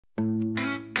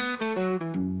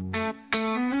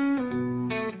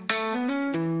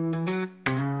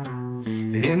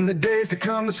the days to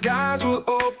come, the skies will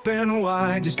open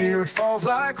wide. Your spirit falls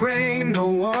like rain, no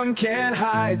one can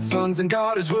hide. Sons and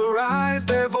daughters will rise,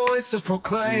 their voices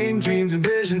proclaim dreams and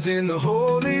visions in the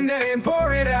holy name.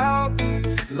 Pour it out,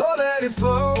 Lord, let it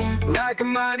flow like a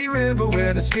mighty river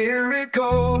where the Spirit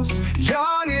goes.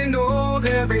 Young and old,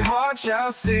 every heart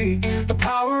shall see the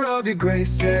power of your grace,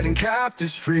 setting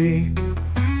captives free.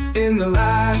 In the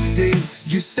last days,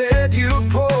 you said you'd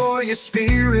pour your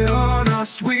Spirit on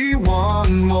us. We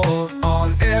want more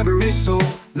on every soul.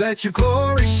 Let your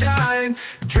glory shine.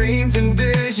 Dreams and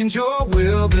visions, your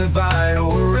will divine.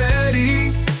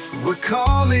 Already, we're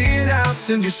calling out,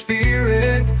 send your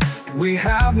Spirit. We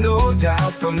have no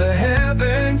doubt, from the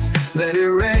heavens, let it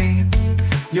rain.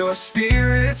 Your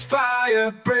Spirit's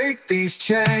fire, break these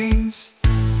chains.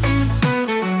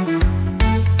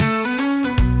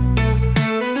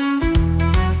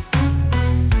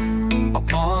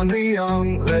 Upon the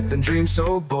young, let them dream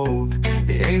so bold.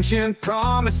 The ancient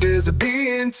promises are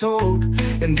being told,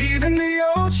 and even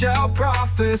the old shall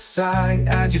prophesy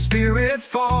as your Spirit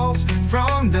falls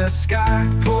from the sky.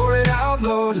 Pour it out,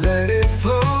 Lord, let it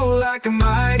flow like a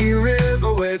mighty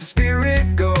river where the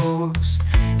Spirit goes.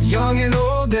 Young and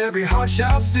old, every heart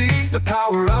shall see the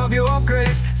power of your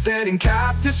grace, setting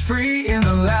captives free in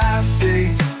the last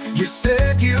days. You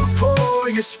said you pour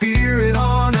your Spirit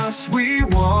on us. We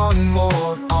want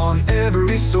more on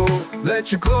every soul.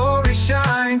 Let your glory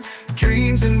shine.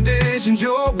 Dreams and visions,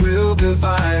 your will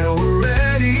divine.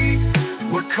 Already,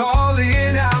 we're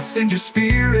calling out, send your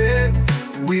Spirit.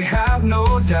 We have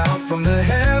no doubt, from the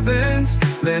heavens,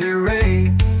 let it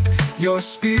rain. Your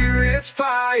Spirit's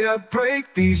fire,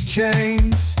 break these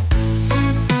chains.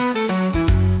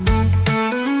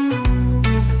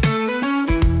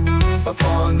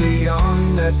 Upon the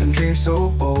young, let them dream so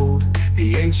bold.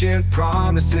 The ancient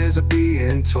promises are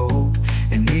being told,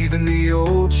 and even the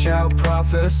old shall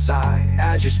prophesy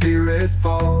as your Spirit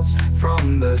falls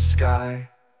from the sky.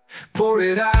 Pour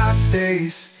it out,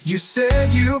 days. You said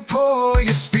you pour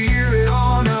your Spirit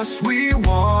on us. We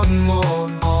want more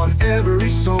on every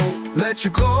soul. Let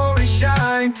your glory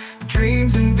shine.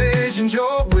 Dreams and visions,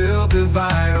 your will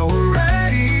divine.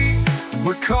 Already,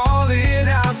 we're calling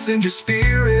out, send your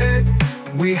Spirit.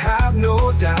 We have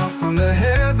no doubt, from the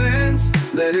heavens,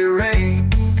 let it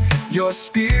rain. Your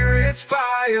Spirit's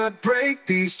fire, break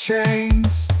these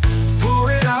chains. Pour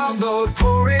it out, Lord,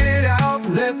 pour it out.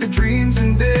 Let the dreams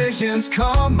and visions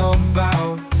come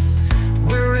about.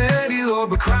 We're ready,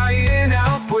 Lord, we're crying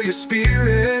out for your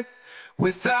Spirit,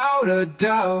 without a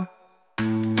doubt.